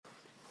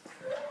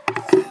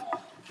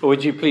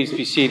Would you please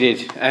be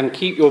seated and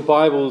keep your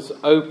Bibles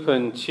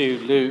open to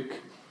Luke,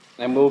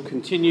 and we'll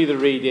continue the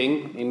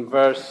reading in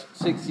verse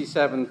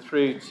 67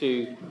 through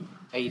to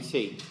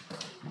 80.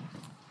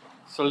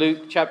 So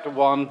Luke chapter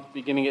 1,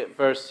 beginning at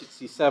verse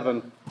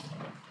 67.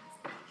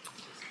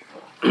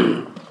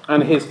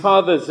 And his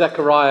father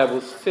Zechariah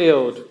was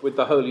filled with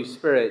the Holy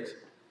Spirit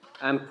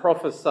and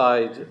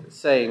prophesied,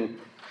 saying,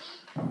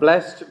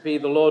 "Blessed be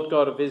the Lord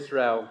God of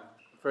Israel,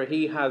 for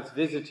he has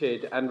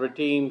visited and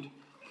redeemed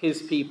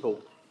his people,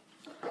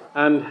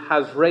 and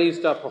has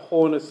raised up a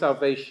horn of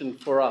salvation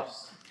for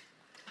us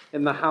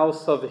in the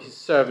house of his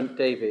servant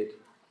David,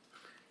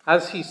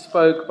 as he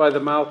spoke by the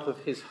mouth of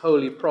his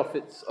holy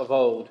prophets of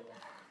old,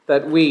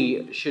 that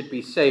we should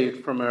be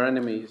saved from our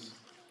enemies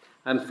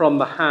and from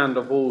the hand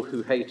of all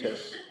who hate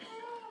us,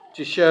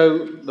 to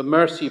show the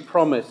mercy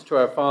promised to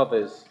our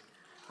fathers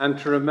and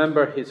to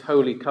remember his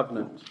holy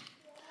covenant,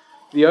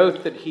 the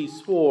oath that he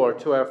swore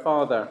to our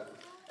father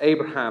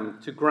Abraham,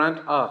 to grant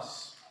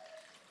us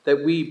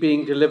that we,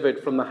 being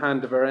delivered from the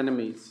hand of our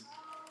enemies,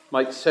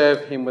 might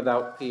serve him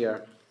without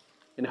fear,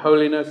 in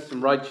holiness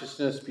and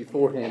righteousness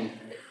before him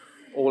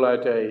all our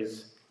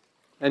days.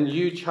 And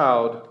you,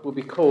 child, will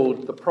be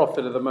called the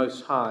prophet of the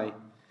Most High,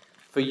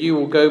 for you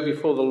will go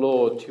before the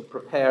Lord to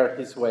prepare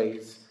his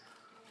ways,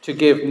 to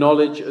give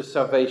knowledge of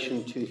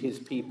salvation to his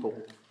people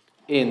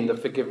in the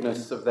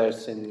forgiveness of their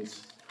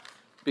sins,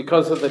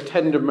 because of the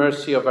tender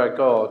mercy of our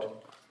God,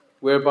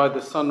 whereby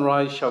the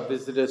sunrise shall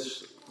visit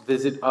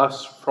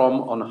us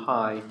from on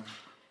high,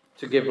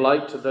 to give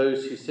light to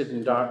those who sit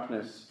in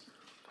darkness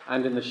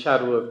and in the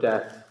shadow of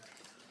death,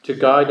 to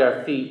guide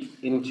our feet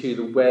into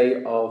the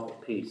way of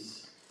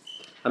peace.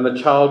 And the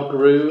child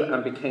grew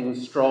and became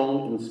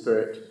strong in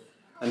spirit,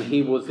 and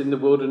he was in the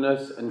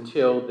wilderness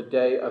until the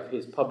day of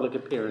his public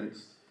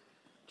appearance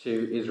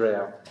to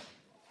Israel."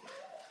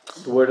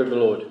 The word of the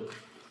Lord.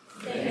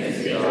 Thanks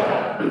be to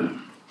God.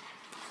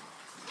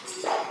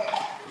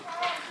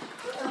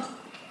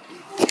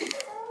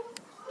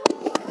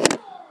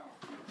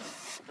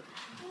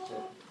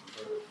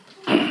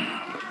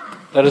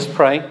 Let us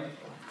pray,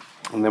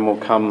 and then we'll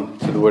come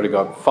to the Word of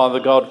God. Father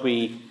God,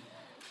 we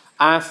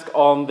ask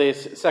on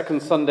this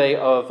second Sunday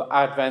of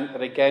Advent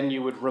that again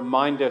you would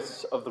remind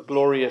us of the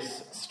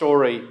glorious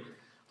story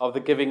of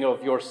the giving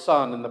of your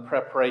Son and the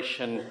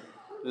preparation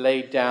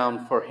laid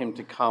down for him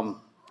to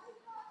come.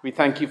 We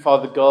thank you,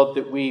 Father God,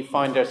 that we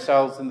find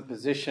ourselves in the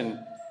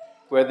position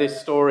where this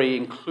story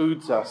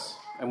includes us,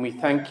 and we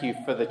thank you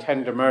for the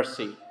tender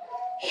mercy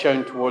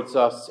shown towards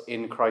us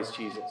in Christ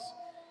Jesus.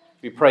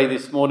 We pray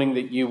this morning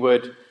that you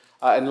would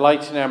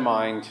enlighten our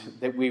mind,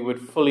 that we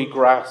would fully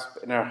grasp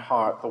in our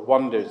heart the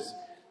wonders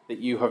that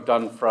you have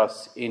done for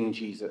us in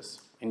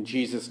Jesus. In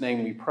Jesus'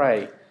 name we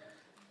pray.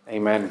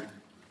 Amen.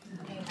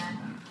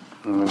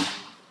 Amen.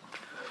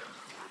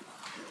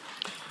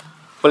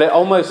 Well, it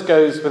almost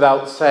goes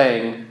without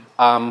saying,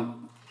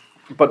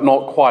 but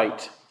not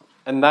quite.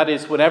 And that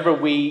is whenever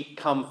we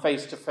come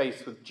face to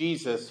face with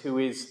Jesus, who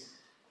is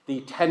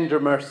the tender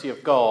mercy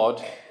of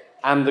God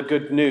and the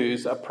good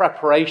news, a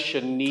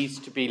preparation needs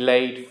to be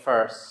laid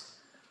first.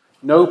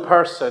 No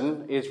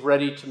person is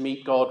ready to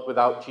meet God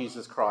without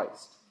Jesus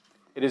Christ.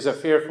 It is a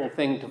fearful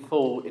thing to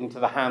fall into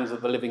the hands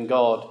of the living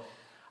God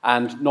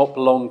and not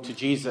belong to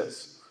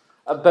Jesus.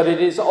 But it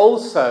is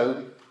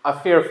also a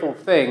fearful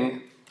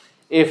thing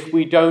if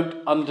we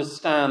don't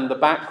understand the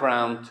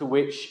background to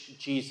which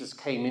Jesus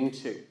came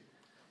into.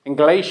 In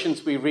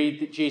Galatians, we read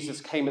that Jesus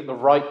came at the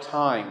right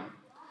time.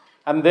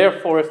 And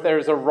therefore, if there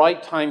is a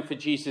right time for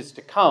Jesus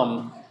to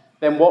come,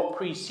 then what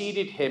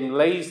preceded him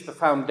lays the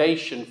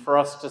foundation for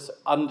us to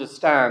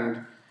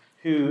understand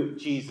who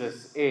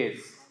Jesus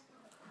is.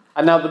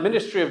 And now the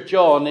ministry of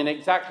John, in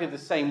exactly the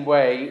same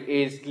way,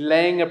 is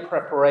laying a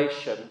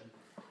preparation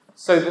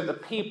so that the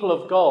people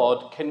of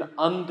God can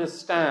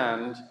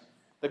understand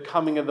the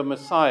coming of the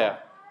Messiah.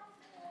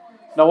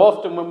 Now,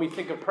 often when we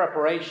think of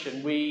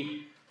preparation,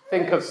 we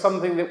think of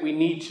something that we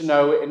need to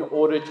know in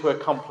order to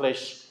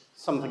accomplish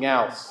something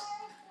else.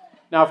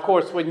 Now, of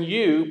course, when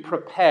you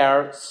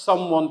prepare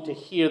someone to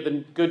hear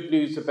the good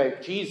news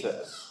about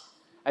Jesus,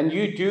 and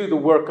you do the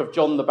work of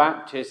John the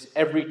Baptist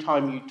every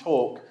time you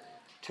talk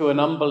to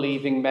an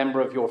unbelieving member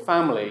of your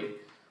family,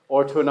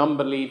 or to an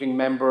unbelieving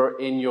member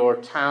in your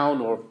town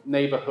or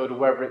neighborhood, or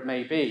wherever it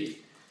may be.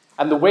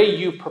 And the way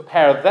you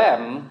prepare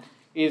them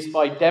is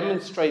by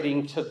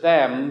demonstrating to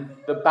them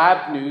the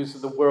bad news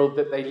of the world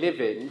that they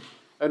live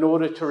in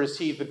order to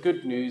receive the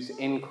good news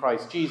in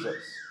Christ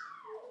Jesus.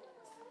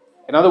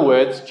 In other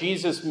words,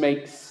 Jesus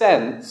makes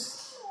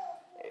sense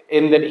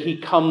in that he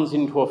comes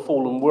into a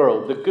fallen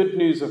world. The good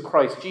news of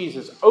Christ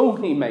Jesus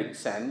only makes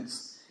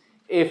sense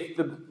if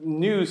the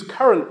news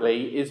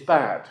currently is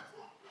bad.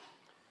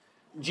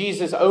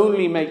 Jesus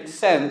only makes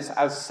sense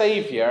as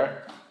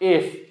Saviour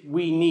if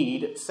we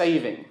need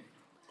saving.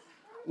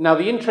 Now,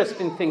 the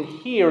interesting thing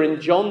here in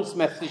John's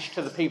message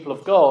to the people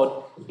of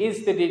God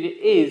is that it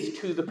is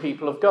to the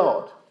people of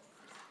God.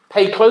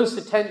 Pay close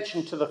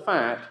attention to the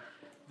fact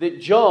that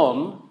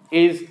John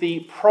is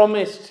the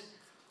promised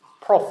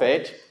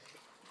prophet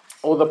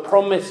or the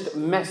promised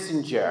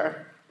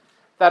messenger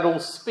that will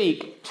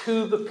speak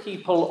to the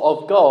people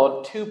of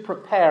God to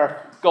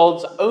prepare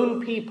God's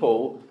own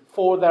people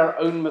for their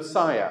own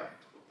Messiah.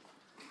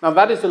 Now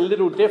that is a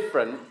little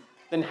different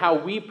than how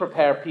we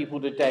prepare people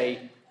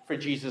today for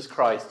Jesus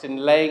Christ in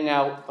laying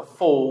out the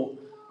fall,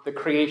 the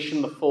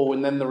creation, the fall,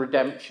 and then the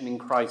redemption in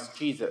Christ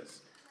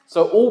Jesus.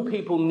 So all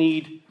people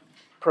need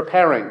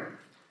preparing.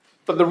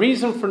 But the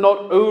reason for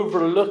not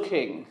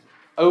overlooking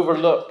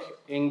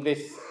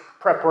this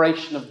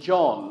preparation of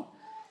John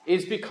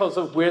is because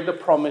of where the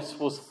promise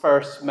was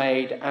first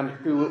made and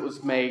who it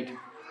was made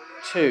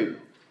to.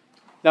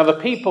 Now the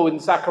people in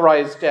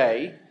Zechariah's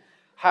day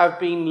have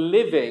been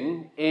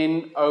living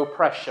in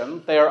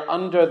oppression. They are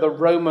under the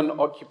Roman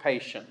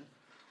occupation.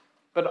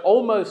 But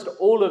almost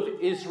all of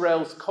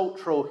Israel's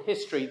cultural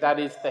history, that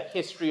is the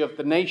history of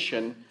the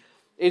nation,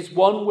 is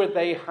one where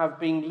they have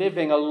been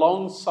living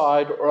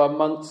alongside or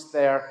amongst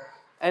their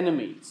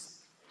enemies.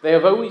 They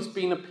have always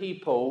been a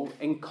people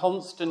in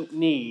constant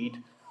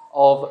need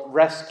of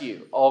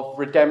rescue, of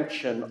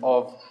redemption,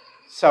 of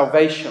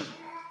salvation.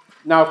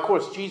 Now, of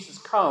course, Jesus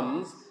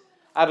comes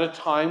at a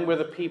time where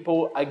the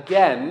people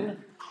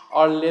again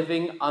are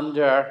living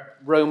under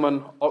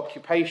Roman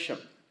occupation.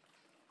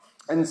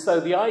 And so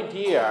the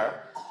idea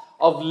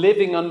of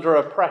living under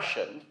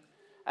oppression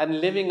and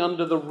living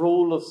under the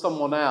rule of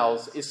someone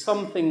else is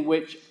something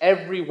which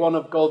every one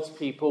of God's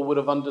people would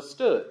have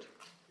understood,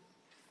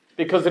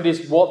 because it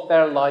is what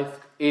their life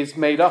is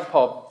made up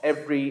of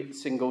every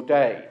single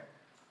day.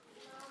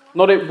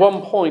 Not at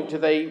one point do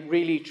they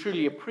really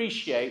truly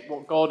appreciate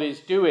what God is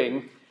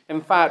doing.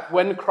 In fact,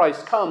 when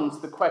Christ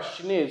comes, the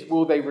question is,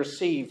 will they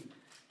receive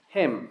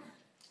him?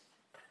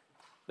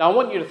 Now, I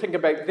want you to think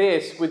about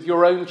this with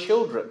your own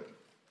children.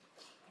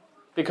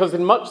 Because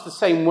in much the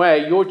same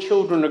way, your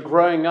children are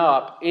growing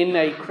up in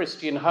a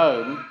Christian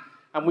home,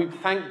 and we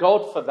thank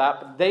God for that,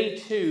 but they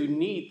too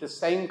need the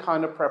same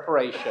kind of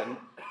preparation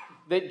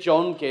that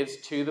John gives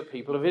to the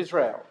people of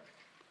Israel.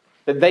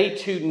 That they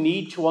too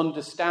need to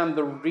understand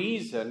the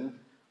reason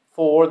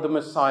for the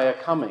Messiah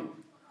coming.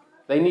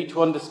 They need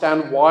to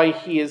understand why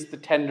he is the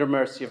tender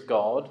mercy of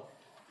God.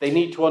 They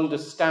need to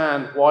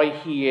understand why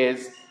he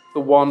is the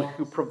one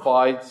who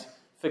provides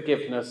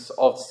forgiveness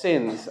of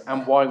sins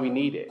and why we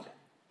need it.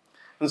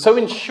 And so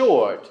in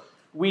short,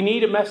 we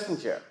need a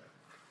messenger.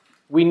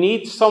 We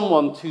need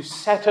someone to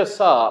set us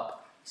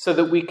up so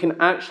that we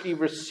can actually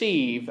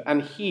receive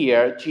and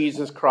hear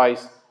Jesus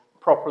Christ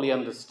properly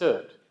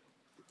understood.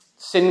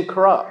 Sin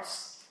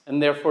corrupts, and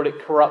therefore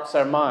it corrupts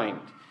our mind.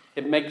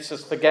 It makes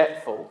us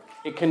forgetful.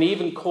 It can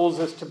even cause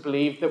us to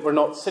believe that we're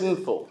not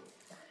sinful.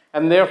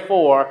 And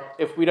therefore,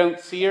 if we don't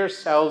see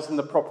ourselves in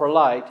the proper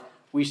light,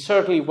 we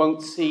certainly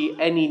won't see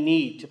any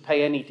need to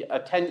pay any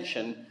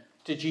attention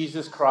to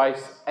Jesus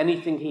Christ,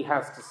 anything he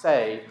has to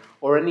say,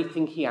 or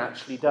anything he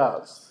actually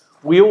does.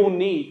 We all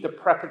need the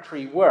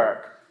preparatory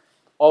work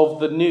of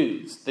the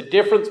news. The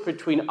difference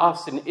between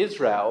us and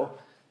Israel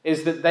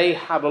is that they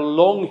had a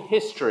long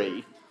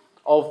history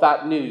of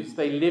that news.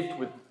 They lived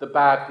with the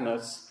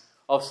badness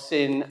of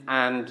sin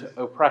and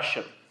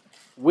oppression.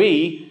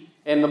 We,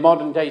 in the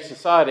modern day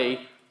society,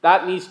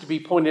 that needs to be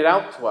pointed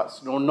out to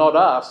us, nor not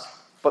us,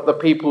 but the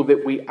people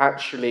that we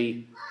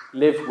actually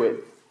live with.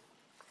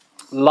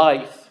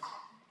 Life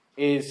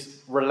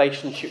is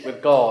relationship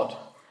with God.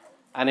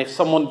 And if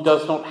someone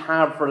does not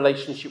have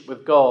relationship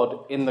with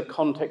God in the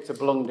context of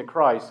belonging to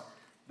Christ,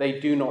 they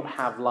do not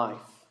have life.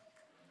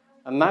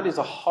 And that is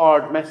a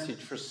hard message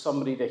for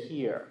somebody to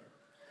hear.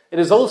 It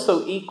is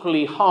also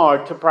equally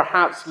hard to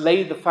perhaps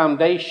lay the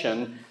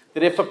foundation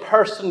that if a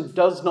person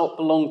does not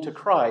belong to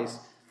Christ,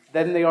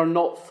 then they are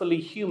not fully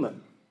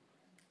human.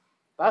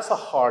 That's a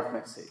hard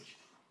message.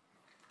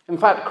 In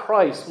fact,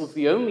 Christ was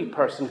the only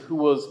person who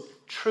was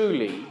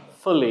truly,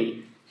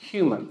 fully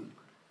human,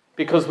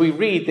 because we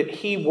read that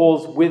he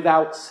was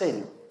without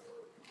sin.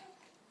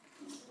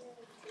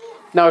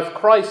 Now, if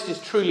Christ is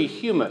truly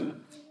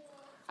human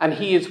and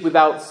he is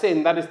without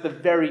sin, that is the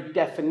very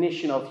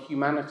definition of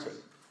humanity.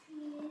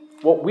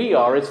 What we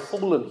are is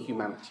fallen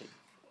humanity.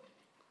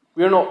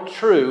 We are not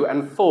true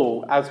and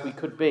full as we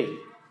could be.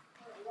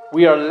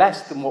 We are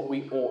less than what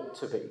we ought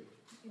to be.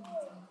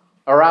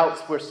 Or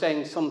else we're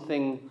saying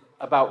something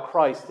about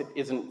Christ that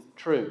isn't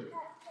true.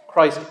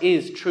 Christ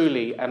is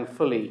truly and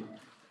fully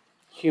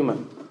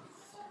human.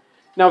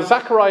 Now,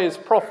 Zechariah's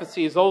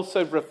prophecy is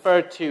also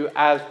referred to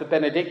as the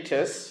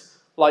Benedictus,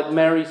 like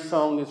Mary's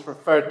song is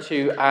referred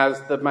to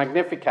as the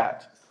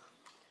Magnificat.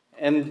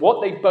 And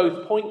what they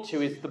both point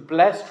to is the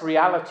blessed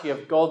reality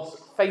of God's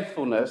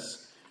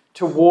faithfulness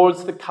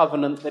towards the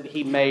covenant that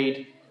he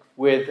made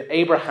with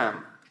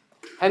Abraham.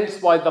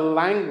 Hence why the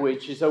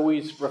language is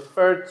always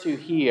referred to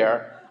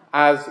here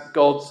as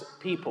God's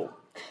people.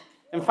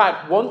 In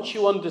fact, once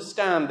you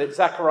understand that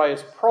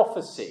Zechariah's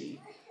prophecy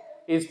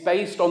is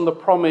based on the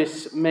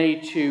promise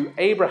made to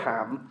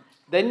Abraham,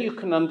 then you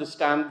can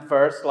understand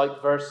verse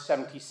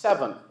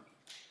 77,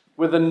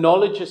 where the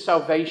knowledge of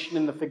salvation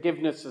and the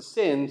forgiveness of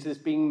sins is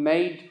being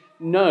made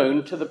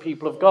known to the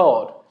people of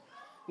God.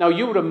 Now,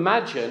 you would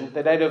imagine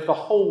that out of the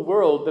whole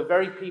world, the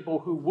very people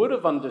who would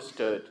have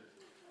understood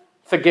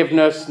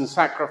forgiveness and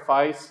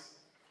sacrifice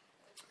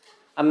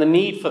and the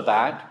need for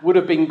that would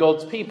have been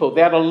God's people.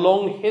 They had a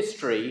long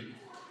history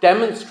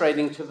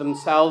demonstrating to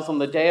themselves on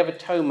the Day of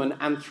Atonement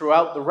and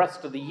throughout the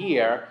rest of the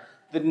year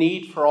the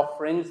need for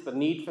offerings, the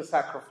need for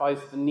sacrifice,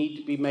 the need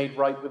to be made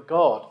right with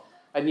God.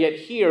 And yet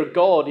here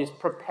God is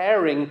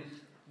preparing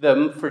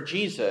them for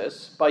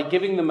Jesus by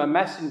giving them a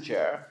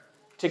messenger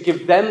to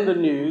give them the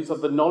news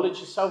of the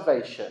knowledge of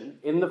salvation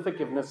in the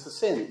forgiveness of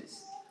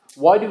sins.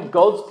 Why do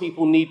God's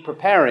people need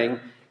preparing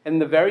in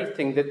the very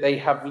thing that they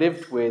have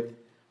lived with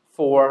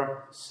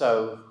for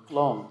so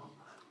long?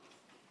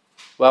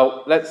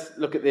 Well, let's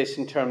look at this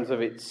in terms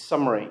of its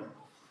summary.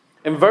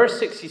 In verse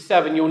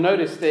 67, you'll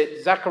notice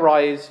that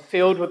Zechariah is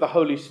filled with the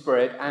Holy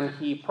Spirit and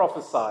he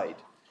prophesied,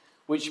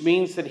 which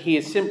means that he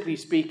is simply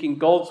speaking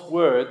God's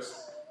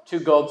words to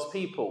God's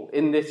people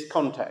in this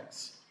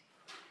context.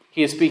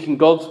 He is speaking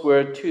God's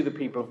word to the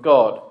people of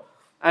God.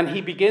 And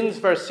he begins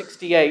verse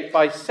 68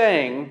 by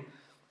saying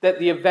that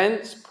the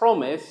events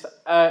promised,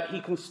 he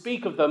can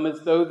speak of them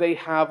as though they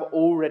have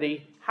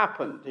already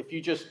happened. If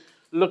you just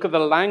look at the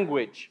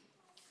language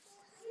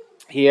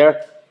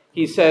here,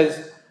 he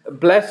says,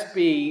 "Blessed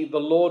be the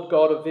Lord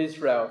God of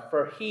Israel,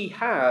 for he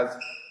has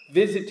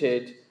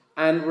visited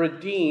and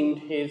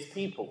redeemed his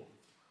people."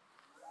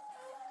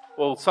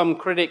 Well, some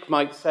critic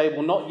might say,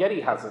 well, not yet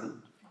he hasn't.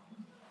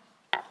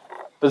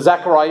 But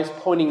Zechariah is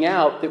pointing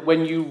out that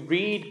when you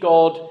read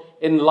God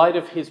in light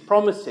of his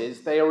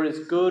promises, they are as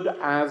good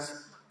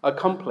as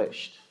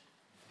accomplished.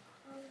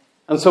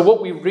 And so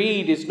what we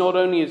read is not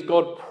only has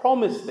God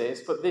promised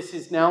this, but this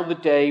is now the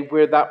day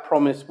where that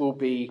promise will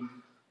be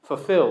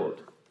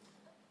fulfilled.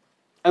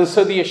 And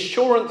so the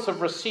assurance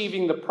of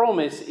receiving the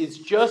promise is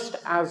just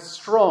as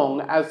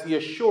strong as the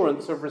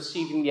assurance of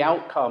receiving the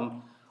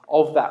outcome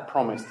of that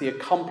promise, the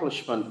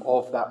accomplishment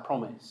of that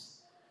promise.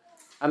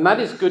 And that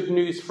is good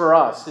news for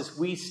us as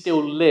we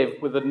still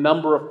live with a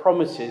number of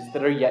promises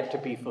that are yet to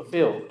be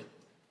fulfilled.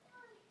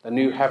 The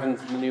new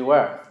heavens and the new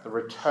earth, the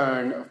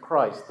return of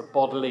Christ, the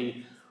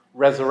bodily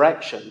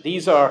resurrection.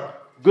 These are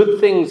good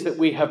things that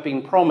we have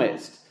been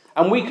promised.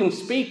 And we can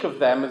speak of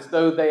them as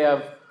though they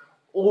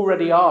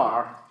already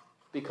are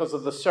because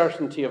of the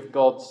certainty of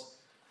God's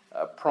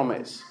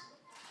promise.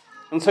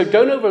 And so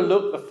don't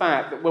overlook the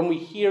fact that when we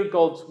hear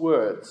God's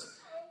words,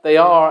 they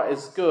are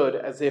as good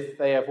as if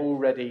they have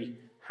already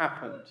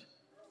happened.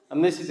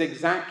 And this is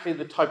exactly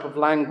the type of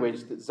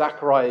language that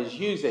Zechariah is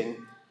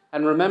using.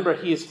 And remember,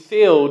 he is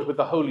filled with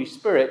the Holy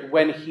Spirit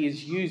when he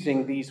is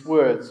using these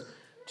words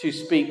to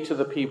speak to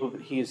the people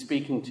that he is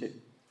speaking to.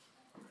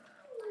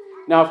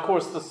 Now, of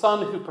course, the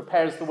Son who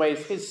prepares the way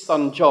is his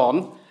son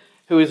John,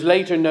 who is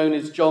later known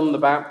as John the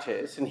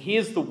Baptist, and he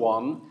is the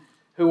one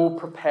who will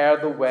prepare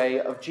the way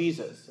of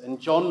Jesus. And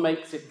John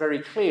makes it very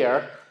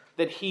clear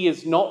that he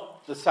is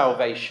not the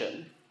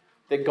salvation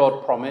that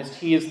God promised.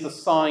 He is the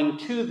sign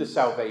to the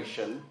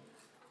salvation,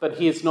 but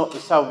he is not the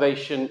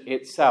salvation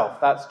itself.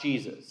 That's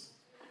Jesus.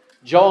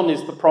 John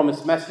is the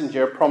promised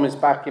messenger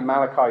promised back in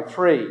Malachi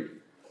 3.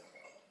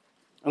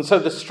 And so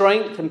the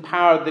strength and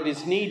power that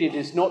is needed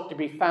is not to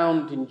be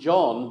found in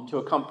John to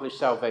accomplish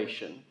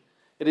salvation.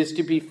 It is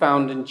to be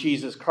found in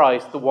Jesus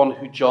Christ, the one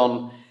who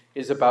John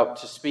is about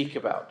to speak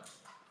about.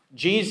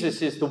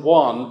 Jesus is the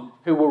one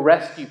who will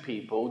rescue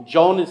people.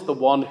 John is the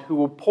one who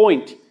will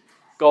point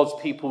God's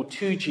people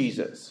to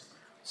Jesus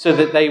so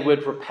that they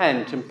would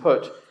repent and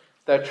put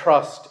their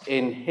trust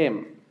in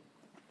him.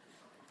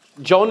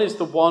 John is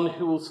the one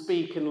who will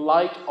speak in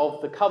light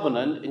of the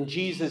covenant, and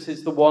Jesus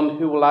is the one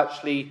who will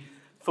actually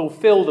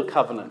fulfill the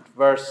covenant,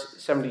 verse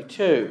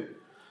 72.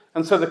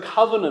 And so the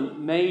covenant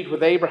made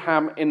with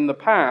Abraham in the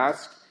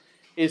past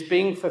is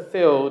being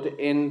fulfilled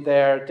in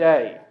their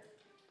day.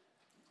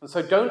 And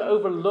so don't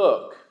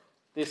overlook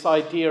this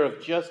idea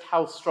of just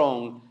how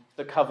strong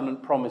the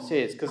covenant promise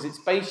is, because it's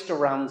based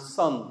around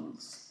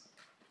sons.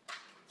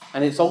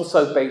 And it's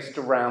also based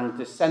around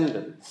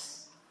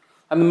descendants.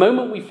 And the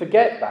moment we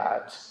forget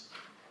that,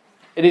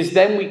 it is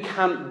then we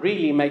can't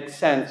really make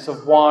sense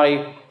of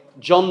why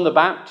John the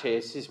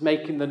Baptist is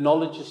making the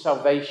knowledge of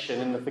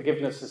salvation and the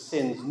forgiveness of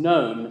sins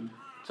known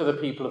to the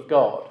people of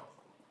God.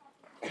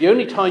 The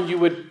only time you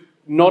would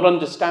not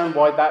understand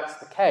why that's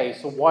the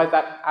case or why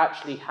that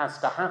actually has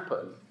to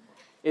happen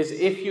is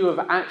if you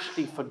have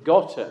actually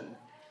forgotten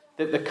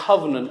that the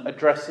covenant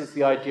addresses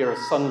the idea of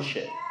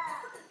sonship,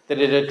 that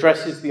it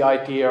addresses the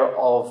idea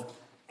of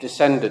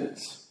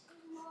descendants.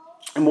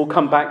 And we'll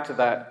come back to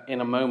that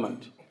in a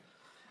moment.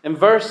 In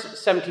verse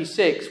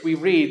 76, we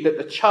read that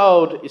the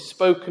child is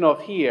spoken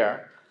of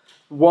here,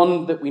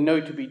 one that we know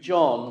to be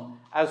John,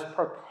 as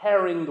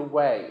preparing the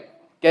way,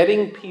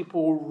 getting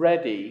people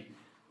ready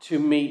to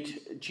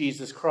meet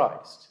Jesus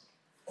Christ.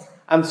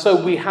 And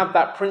so we have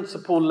that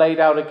principle laid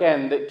out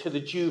again, that to the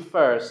Jew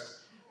first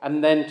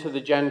and then to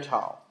the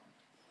Gentile.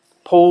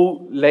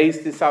 Paul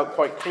lays this out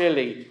quite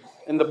clearly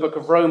in the book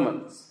of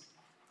Romans,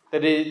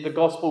 that the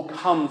gospel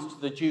comes to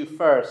the Jew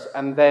first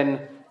and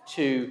then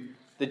to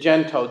the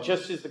Gentile,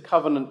 just as the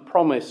covenant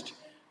promised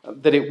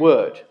that it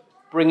would,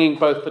 bringing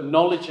both the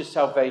knowledge of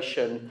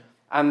salvation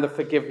and the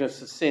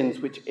forgiveness of sins,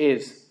 which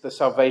is the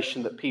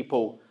salvation that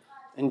people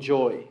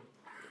enjoy.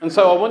 And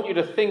so I want you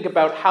to think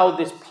about how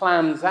this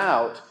plans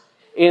out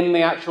in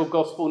the actual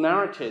gospel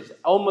narratives.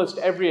 Almost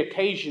every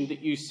occasion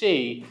that you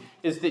see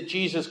is that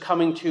Jesus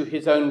coming to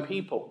his own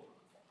people.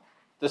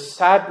 The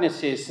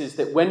sadness is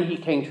that when he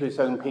came to his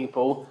own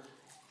people,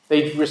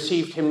 they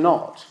received him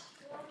not.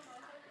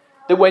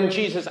 That when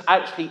Jesus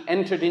actually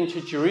entered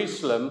into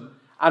Jerusalem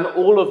and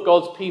all of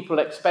God's people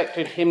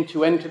expected him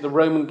to enter the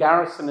Roman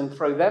garrison and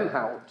throw them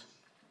out,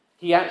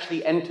 he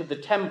actually entered the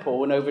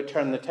temple and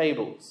overturned the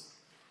tables.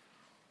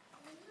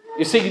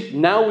 You see,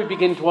 now we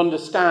begin to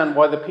understand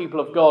why the people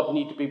of God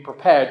need to be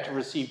prepared to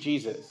receive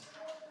Jesus.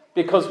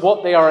 Because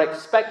what they are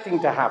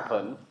expecting to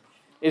happen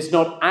is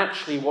not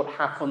actually what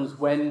happens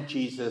when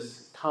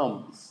Jesus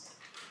comes.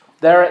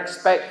 They're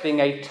expecting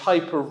a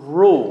type of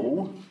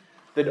rule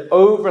that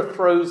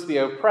overthrows the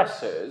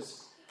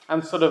oppressors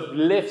and sort of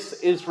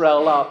lifts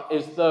Israel up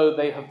as though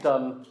they have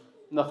done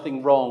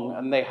nothing wrong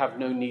and they have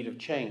no need of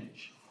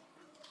change.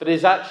 But it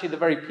is actually the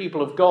very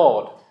people of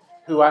God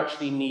who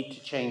actually need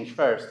to change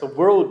first. The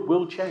world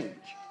will change.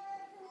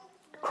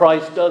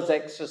 Christ does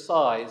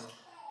exercise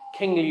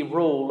kingly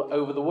rule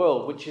over the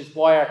world, which is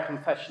why our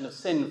confession of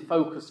sin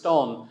focused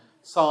on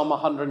Psalm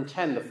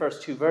 110, the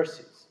first two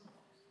verses.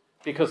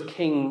 Because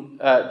King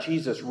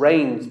Jesus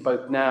reigns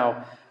both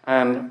now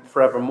and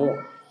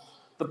forevermore.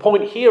 The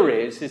point here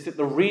is that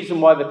the reason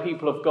why the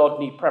people of God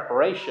need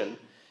preparation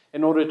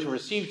in order to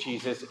receive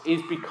Jesus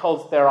is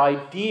because their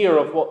idea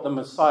of what the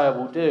Messiah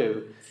will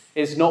do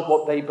is not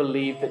what they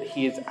believe that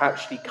he has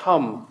actually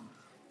come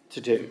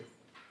to do.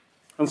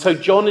 And so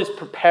John is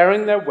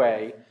preparing their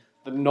way,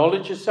 the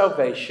knowledge of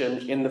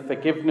salvation in the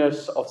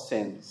forgiveness of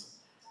sins.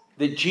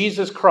 That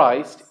Jesus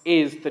Christ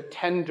is the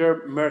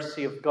tender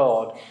mercy of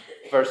God,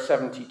 verse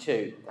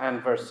 72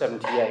 and verse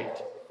 78.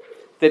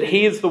 That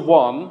he is the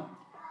one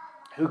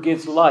who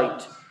gives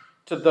light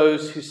to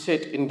those who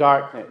sit in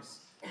darkness.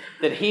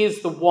 That he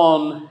is the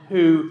one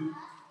who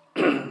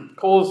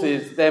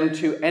causes them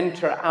to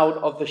enter out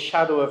of the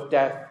shadow of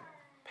death,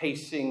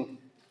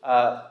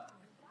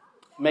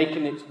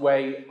 making its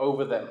way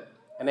over them,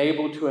 and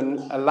able to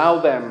allow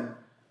them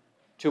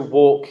to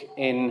walk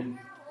in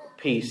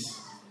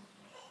peace.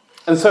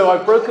 And so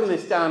I've broken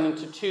this down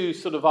into two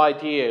sort of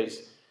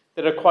ideas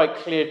that are quite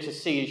clear to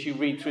see as you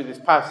read through this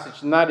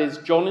passage, and that is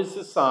John is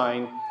the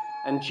sign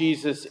and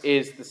Jesus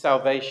is the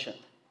salvation.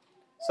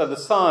 So the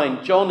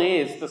sign, John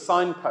is the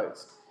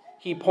signpost.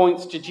 He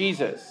points to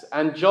Jesus.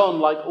 And John,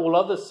 like all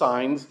other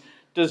signs,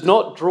 does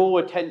not draw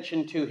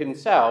attention to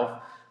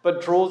himself,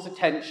 but draws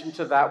attention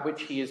to that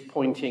which he is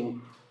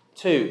pointing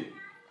to.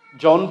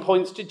 John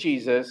points to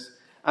Jesus,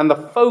 and the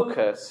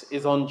focus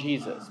is on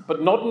Jesus,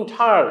 but not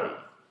entirely.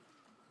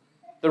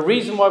 The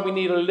reason why we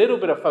need a little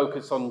bit of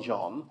focus on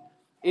John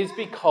is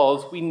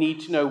because we need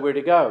to know where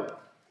to go.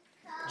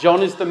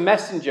 John is the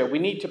messenger. We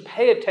need to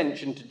pay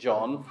attention to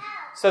John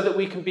so that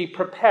we can be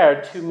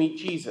prepared to meet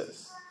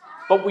Jesus.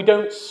 But we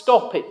don't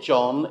stop at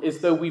John as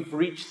though we've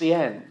reached the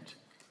end.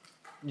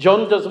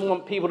 John doesn't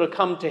want people to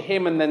come to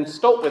him and then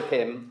stop with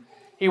him.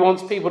 He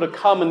wants people to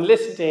come and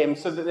listen to him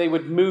so that they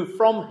would move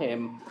from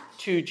him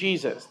to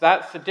Jesus.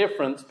 That's the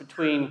difference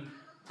between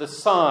the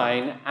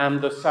sign and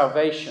the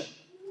salvation.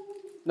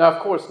 Now,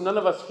 of course, none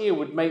of us here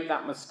would make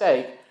that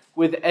mistake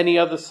with any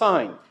other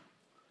sign.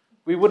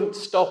 We wouldn't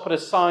stop at a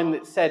sign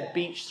that said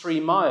beach 3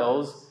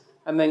 miles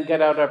and then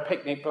get out our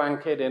picnic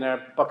blanket and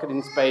our bucket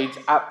and spades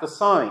at the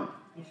sign.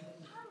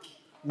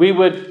 We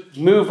would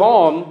move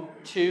on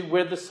to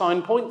where the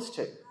sign points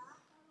to.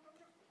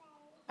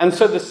 And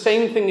so the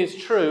same thing is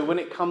true when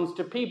it comes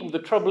to people. The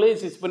trouble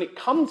is when it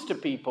comes to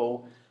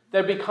people,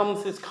 there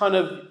becomes this kind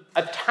of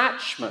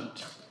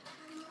attachment.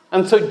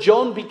 And so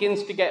John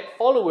begins to get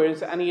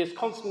followers, and he is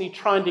constantly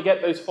trying to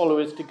get those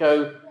followers to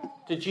go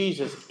to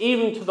Jesus,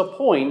 even to the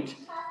point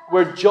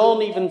where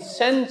John even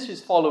sends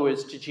his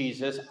followers to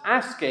Jesus,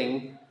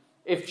 asking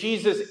if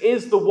Jesus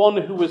is the one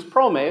who was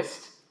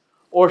promised,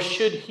 or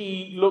should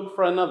he look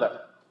for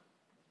another?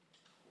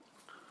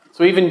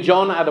 So even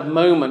John had a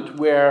moment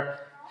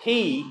where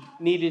he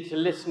needed to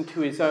listen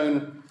to his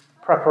own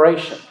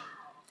preparation.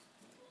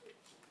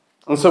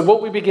 And so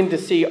what we begin to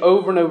see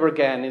over and over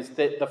again is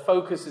that the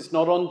focus is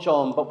not on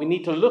John, but we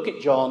need to look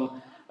at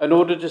John in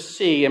order to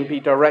see and be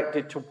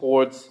directed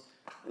towards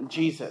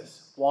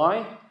Jesus.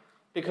 Why?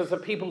 Because the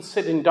people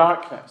sit in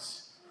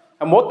darkness.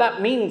 And what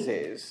that means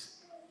is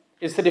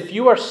that if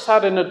you are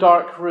sat in a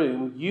dark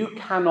room, you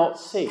cannot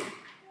see.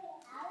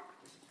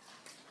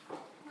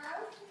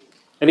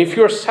 And if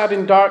you're sat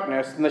in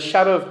darkness and the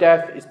shadow of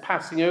death is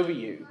passing over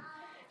you,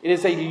 it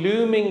is a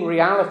looming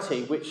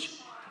reality which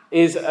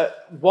is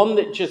one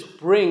that just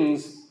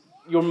brings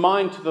your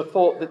mind to the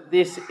thought that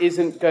this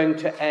isn't going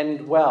to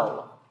end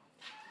well.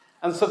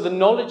 And so the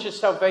knowledge of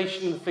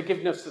salvation and the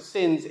forgiveness of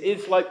sins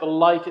is like the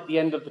light at the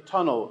end of the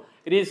tunnel.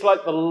 It is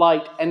like the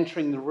light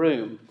entering the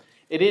room.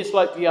 It is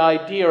like the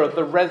idea of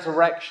the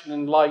resurrection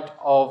and light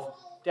of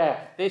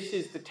death. This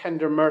is the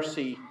tender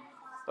mercy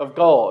of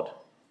God.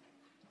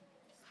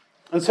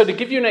 And so to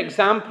give you an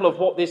example of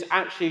what this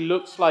actually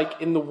looks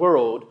like in the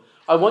world,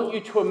 I want you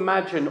to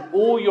imagine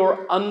all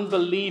your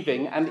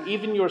unbelieving and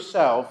even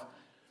yourself,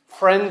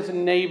 friends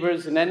and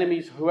neighbors and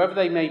enemies, whoever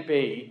they may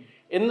be,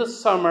 in the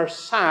summer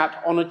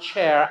sat on a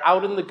chair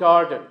out in the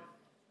garden.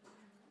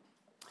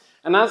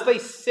 And as they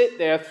sit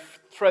there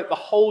throughout the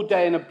whole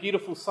day in a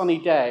beautiful sunny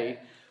day,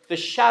 the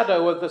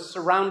shadow of the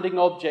surrounding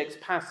objects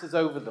passes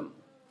over them.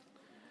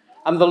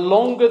 And the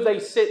longer they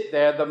sit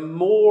there, the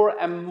more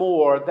and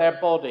more their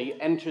body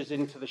enters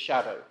into the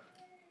shadow.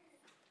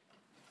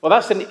 Well,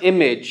 that's an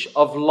image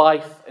of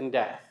life and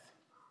death.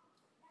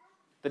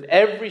 That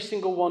every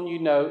single one you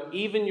know,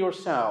 even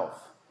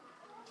yourself,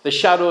 the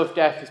shadow of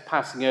death is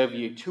passing over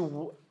you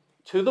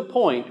to the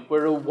point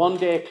where it will one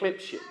day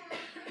eclipse you.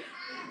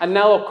 And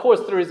now, of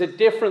course, there is a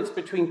difference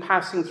between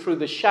passing through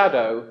the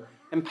shadow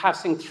and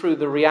passing through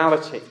the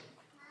reality.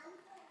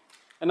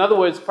 In other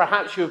words,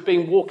 perhaps you have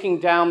been walking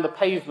down the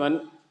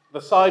pavement, the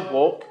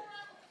sidewalk,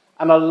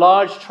 and a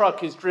large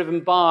truck is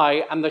driven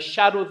by, and the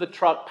shadow of the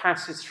truck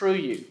passes through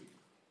you.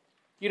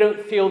 You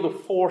don't feel the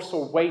force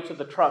or weight of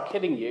the truck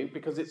hitting you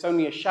because it's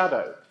only a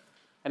shadow.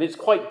 And it's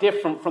quite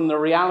different from the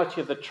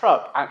reality of the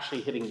truck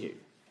actually hitting you.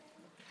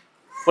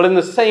 Well, in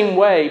the same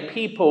way,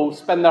 people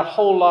spend their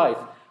whole life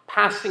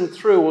passing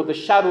through, or the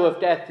shadow of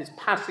death is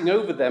passing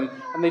over them,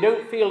 and they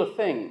don't feel a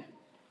thing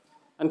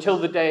until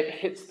the day it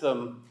hits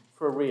them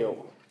for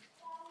real.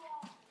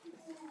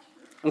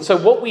 And so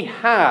what we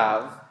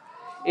have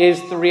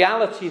is the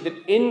reality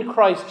that in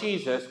Christ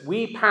Jesus,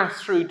 we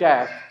pass through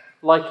death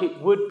like it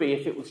would be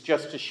if it was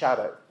just a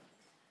shadow.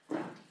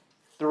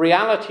 The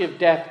reality of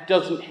death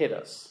doesn't hit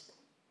us.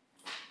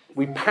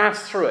 We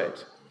pass through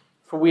it,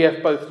 for we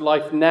have both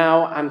life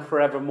now and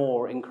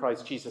forevermore in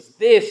Christ Jesus.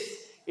 This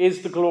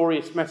is the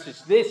glorious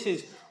message. This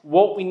is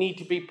what we need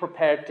to be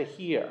prepared to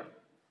hear.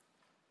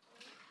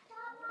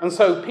 And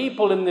so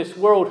people in this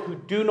world who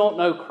do not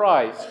know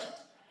Christ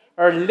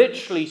are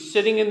literally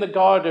sitting in the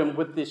garden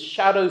with these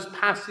shadows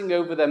passing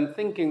over them,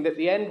 thinking that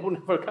the end will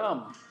never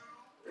come.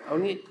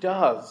 Only it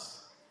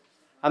does.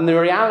 And the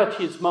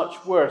reality is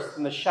much worse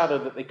than the shadow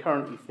that they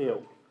currently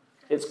feel.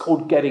 It's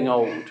called getting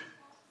old.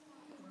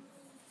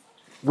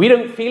 We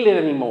don't feel it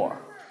anymore.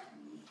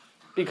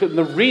 Because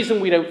the reason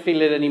we don't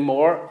feel it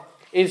anymore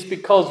is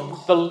because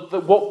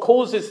what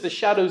causes the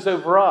shadows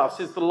over us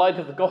is the light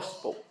of the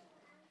gospel.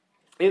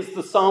 It's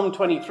the Psalm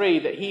 23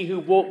 that he who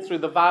walked through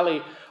the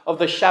valley of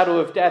the shadow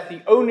of death,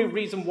 the only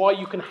reason why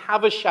you can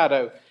have a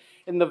shadow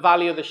in the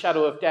valley of the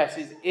shadow of death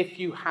is if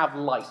you have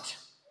light.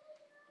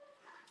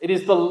 It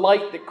is the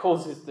light that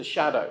causes the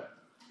shadow.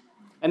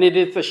 And it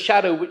is the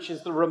shadow which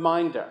is the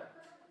reminder.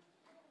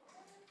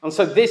 And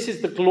so this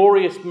is the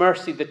glorious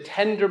mercy, the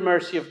tender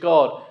mercy of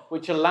God,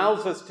 which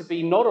allows us to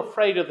be not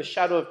afraid of the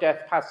shadow of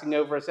death passing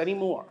over us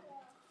anymore.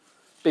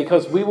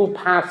 Because we will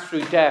pass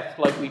through death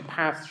like we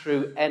pass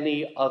through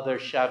any other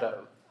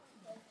shadow.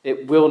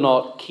 It will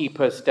not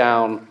keep us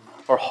down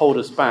or hold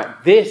us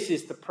back. This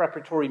is the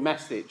preparatory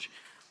message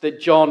that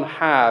John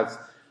has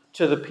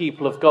to the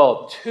people of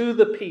God. To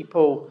the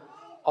people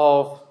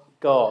of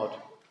God.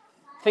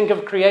 Think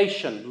of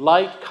creation.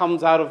 Light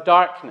comes out of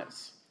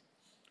darkness.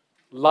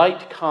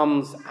 Light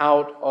comes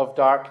out of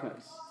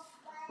darkness.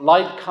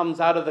 Light comes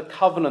out of the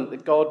covenant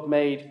that God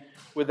made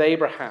with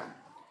Abraham.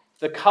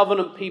 The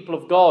covenant people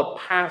of God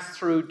pass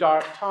through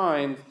dark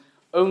times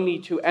only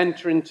to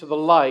enter into the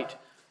light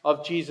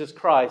of Jesus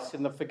Christ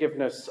in the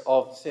forgiveness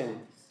of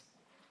sins.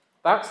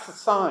 That's the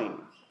sign.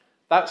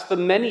 That's the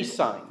many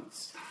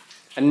signs.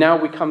 And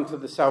now we come to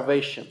the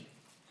salvation.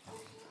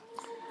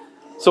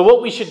 So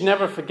what we should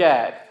never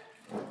forget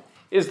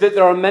is that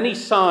there are many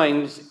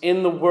signs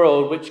in the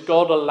world which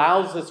God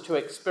allows us to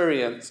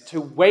experience to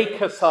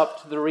wake us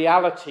up to the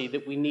reality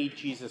that we need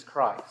Jesus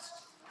Christ.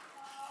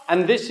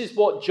 And this is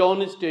what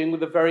John is doing with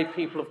the very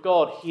people of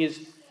God. He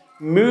is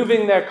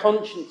moving their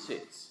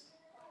consciences,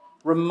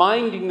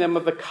 reminding them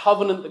of the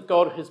covenant that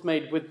God has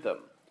made with them,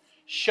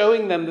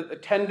 showing them that the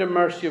tender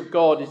mercy of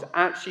God is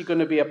actually going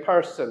to be a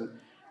person,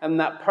 and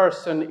that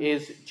person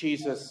is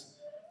Jesus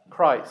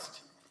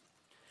Christ.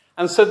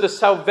 And so the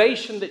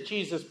salvation that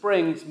Jesus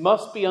brings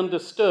must be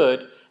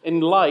understood in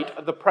light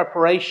of the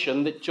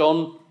preparation that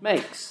John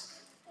makes.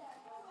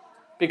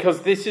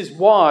 Because this is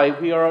why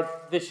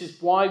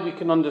we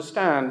can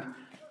understand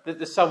that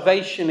the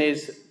salvation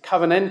is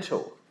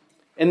covenantal,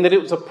 in that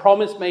it was a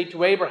promise made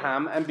to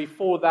Abraham and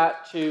before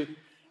that to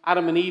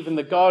Adam and Eve in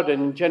the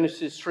garden in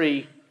Genesis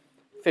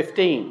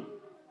 3:15.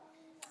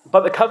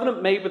 But the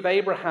covenant made with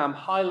Abraham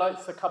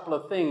highlights a couple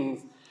of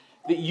things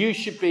that you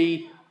should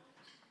be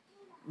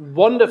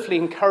wonderfully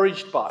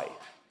encouraged by.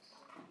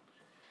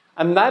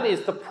 And that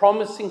is, the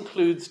promise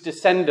includes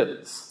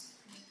descendants.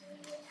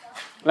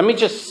 Let me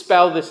just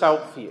spell this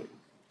out for you.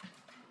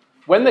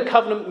 When the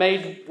covenant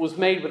was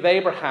made with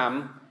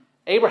Abraham,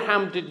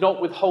 Abraham did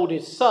not withhold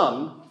his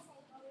son,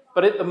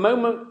 but at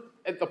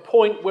the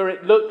point where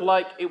it looked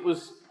like it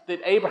was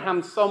that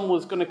Abraham's son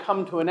was going to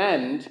come to an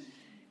end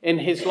in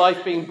his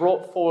life being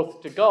brought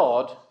forth to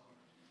God,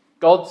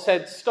 God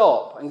said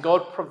stop, and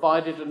God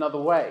provided another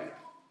way.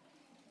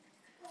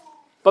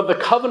 But the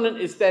covenant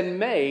is then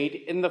made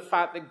in the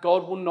fact that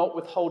God will not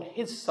withhold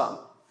his son.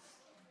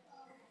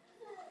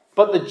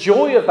 But the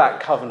joy of that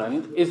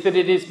covenant is that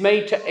it is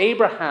made to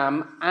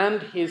Abraham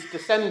and his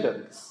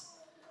descendants.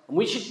 And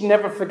we should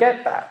never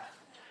forget that.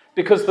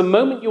 Because the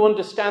moment you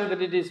understand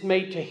that it is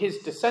made to his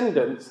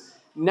descendants,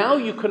 now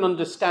you can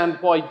understand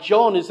why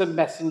John is a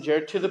messenger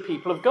to the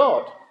people of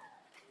God.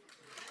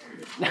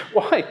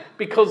 Why?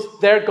 Because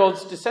they're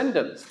God's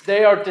descendants.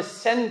 They are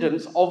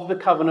descendants of the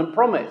covenant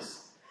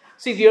promise.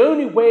 See, the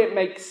only way it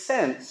makes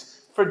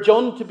sense for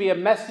John to be a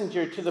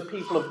messenger to the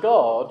people of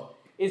God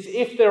is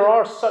if there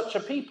are such a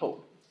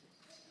people.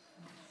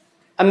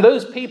 And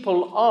those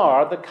people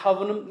are the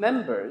covenant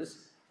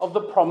members of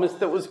the promise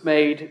that was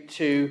made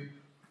to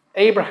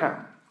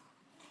Abraham.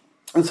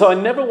 And so I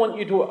never want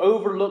you to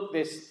overlook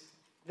this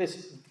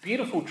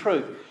beautiful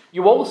truth.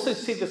 You also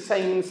see the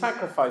same in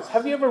sacrifice.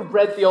 Have you ever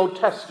read the Old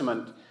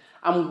Testament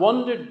and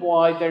wondered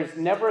why there's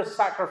never a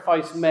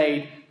sacrifice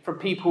made for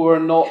people who are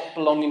not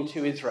belonging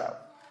to Israel?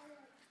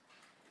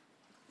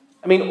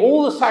 I mean,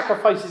 all the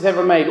sacrifices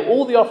ever made,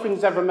 all the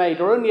offerings ever made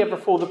are only ever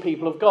for the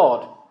people of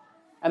God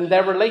and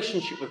their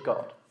relationship with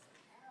God.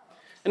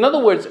 In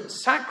other words,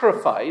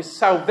 sacrifice,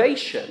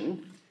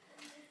 salvation,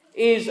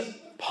 is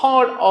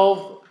part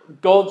of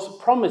God's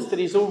promise that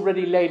he's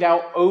already laid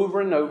out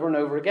over and over and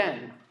over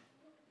again.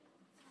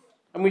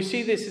 And we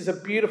see this as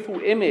a beautiful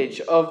image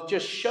of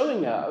just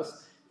showing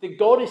us that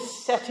God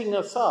is setting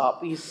us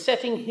up. He's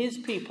setting his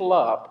people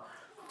up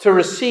to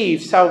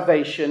receive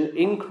salvation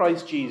in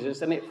Christ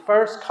Jesus. And it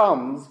first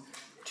comes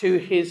to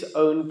his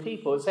own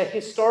people. It's a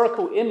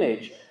historical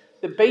image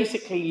that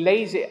basically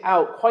lays it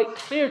out quite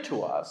clear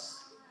to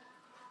us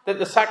that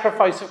the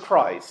sacrifice of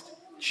Christ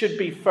should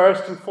be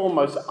first and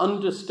foremost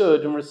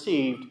understood and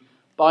received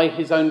by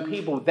his own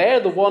people. They're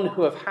the one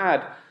who have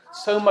had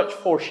so much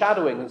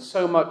foreshadowing and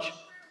so much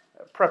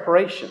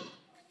preparation.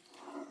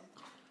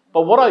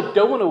 But what I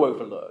don't want to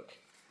overlook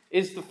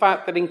is the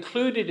fact that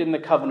included in the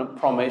covenant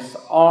promise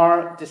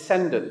are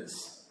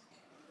descendants.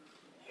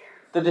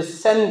 The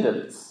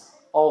descendants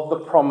of the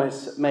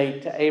promise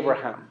made to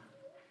Abraham.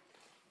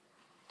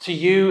 To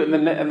you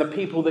and the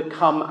people that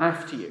come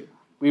after you.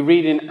 We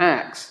read in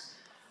Acts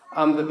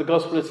that the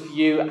gospel is for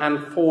you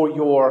and for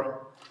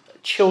your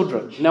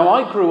children. Now,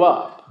 I grew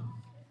up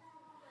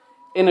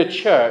in a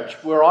church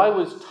where I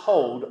was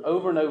told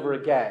over and over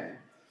again,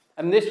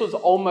 and this was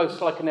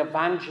almost like an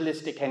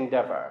evangelistic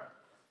endeavor,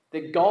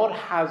 that God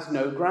has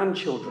no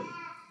grandchildren.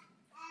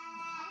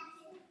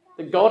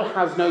 That God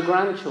has no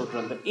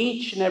grandchildren. That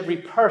each and every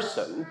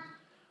person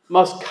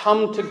must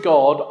come to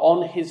God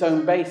on his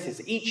own basis.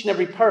 Each and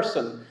every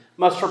person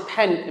must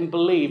repent and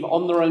believe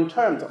on their own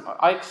terms.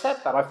 I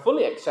accept that. I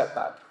fully accept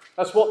that.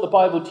 That's what the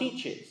Bible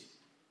teaches.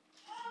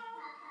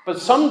 But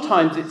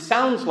sometimes it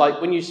sounds like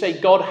when you say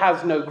God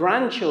has no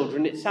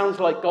grandchildren, it sounds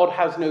like God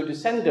has no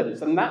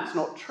descendants. And that's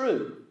not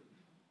true.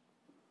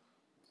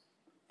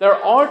 There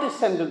are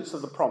descendants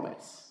of the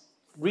promise.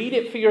 Read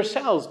it for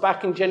yourselves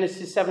back in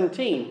Genesis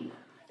 17.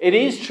 It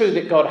is true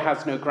that God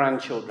has no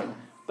grandchildren,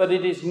 but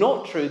it is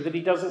not true that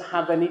he doesn't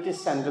have any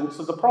descendants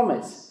of the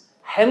promise.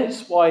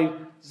 Hence why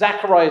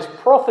Zechariah's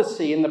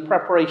prophecy in the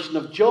preparation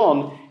of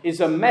John is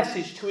a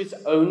message to his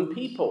own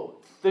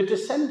people, the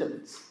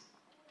descendants.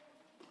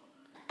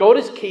 God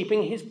is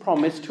keeping his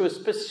promise to a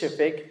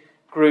specific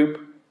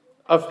group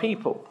of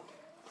people.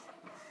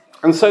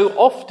 And so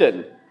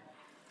often,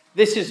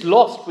 this is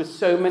lost with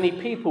so many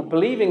people,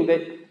 believing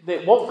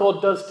that what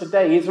God does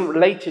today isn't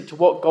related to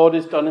what God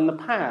has done in the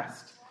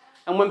past.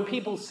 And when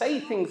people say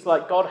things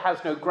like God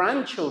has no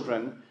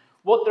grandchildren,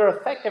 what they're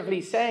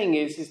effectively saying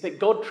is that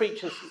God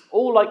treats us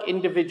all like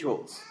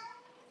individuals.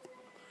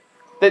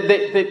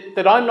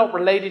 That I'm not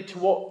related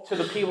to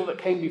the people that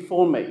came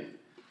before me.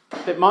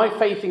 That my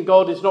faith in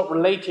God is not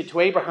related to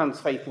Abraham's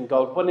faith in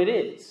God, when it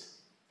is.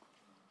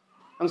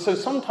 And so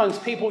sometimes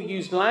people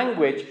use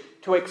language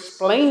to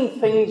explain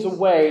things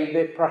away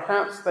that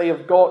perhaps they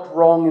have got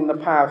wrong in the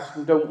past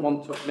and don't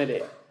want to admit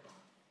it.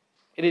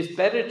 It is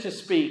better to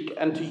speak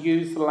and to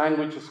use the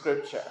language of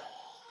Scripture.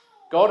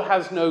 God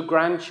has no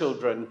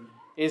grandchildren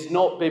is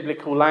not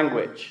biblical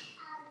language.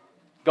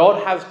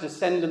 God has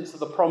descendants of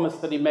the promise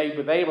that he made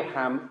with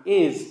Abraham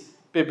is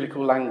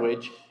biblical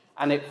language,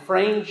 and it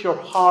frames your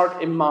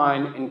heart and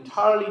mind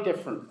entirely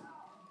different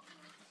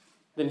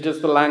than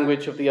just the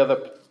language of the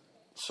other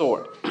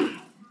sort.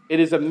 It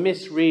is a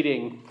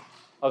misreading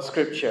of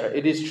Scripture.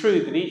 It is true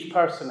that each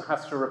person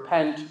has to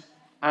repent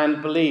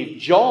and believe.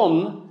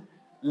 John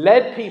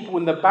led people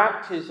in the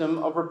baptism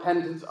of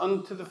repentance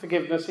unto the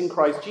forgiveness in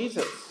Christ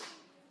Jesus.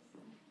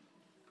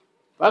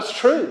 That's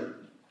true.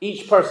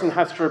 Each person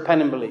has to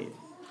repent and believe.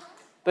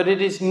 But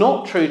it is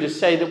not true to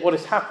say that what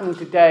is happening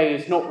today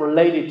is not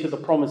related to the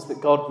promise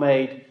that God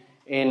made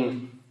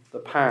in the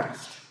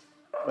past,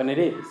 when it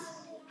is.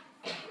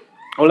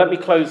 Well, let me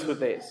close with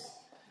this.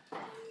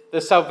 The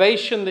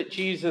salvation that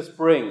Jesus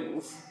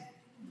brings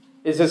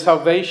is a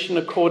salvation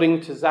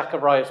according to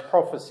Zechariah's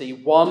prophecy,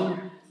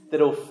 one that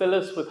will fill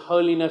us with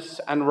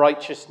holiness and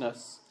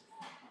righteousness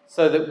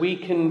so that we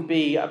can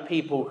be a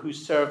people who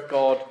serve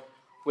God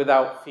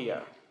without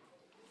fear.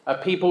 A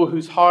people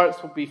whose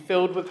hearts will be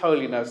filled with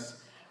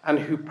holiness and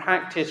who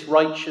practice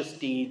righteous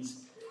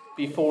deeds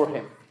before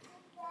him.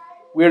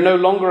 We are no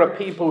longer a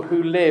people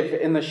who live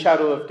in the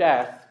shadow of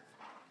death,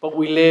 but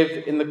we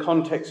live in the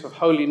context of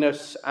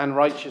holiness and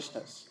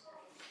righteousness.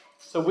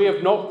 So we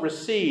have not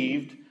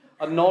received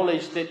a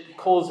knowledge that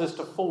causes us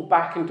to fall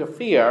back into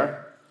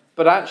fear,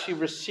 but actually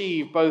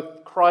receive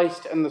both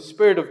Christ and the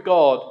Spirit of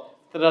God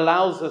that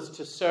allows us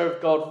to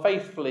serve God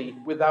faithfully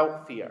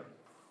without fear.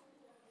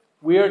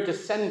 We are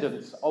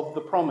descendants of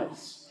the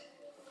promise.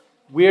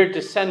 We are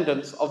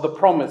descendants of the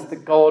promise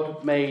that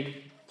God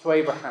made to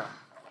Abraham.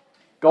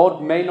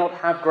 God may not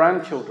have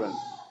grandchildren,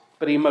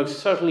 but he most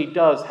certainly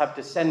does have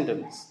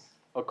descendants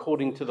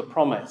according to the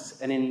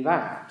promise. And in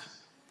that,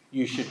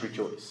 you should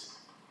rejoice.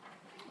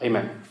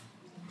 Amen.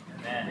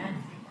 Amen.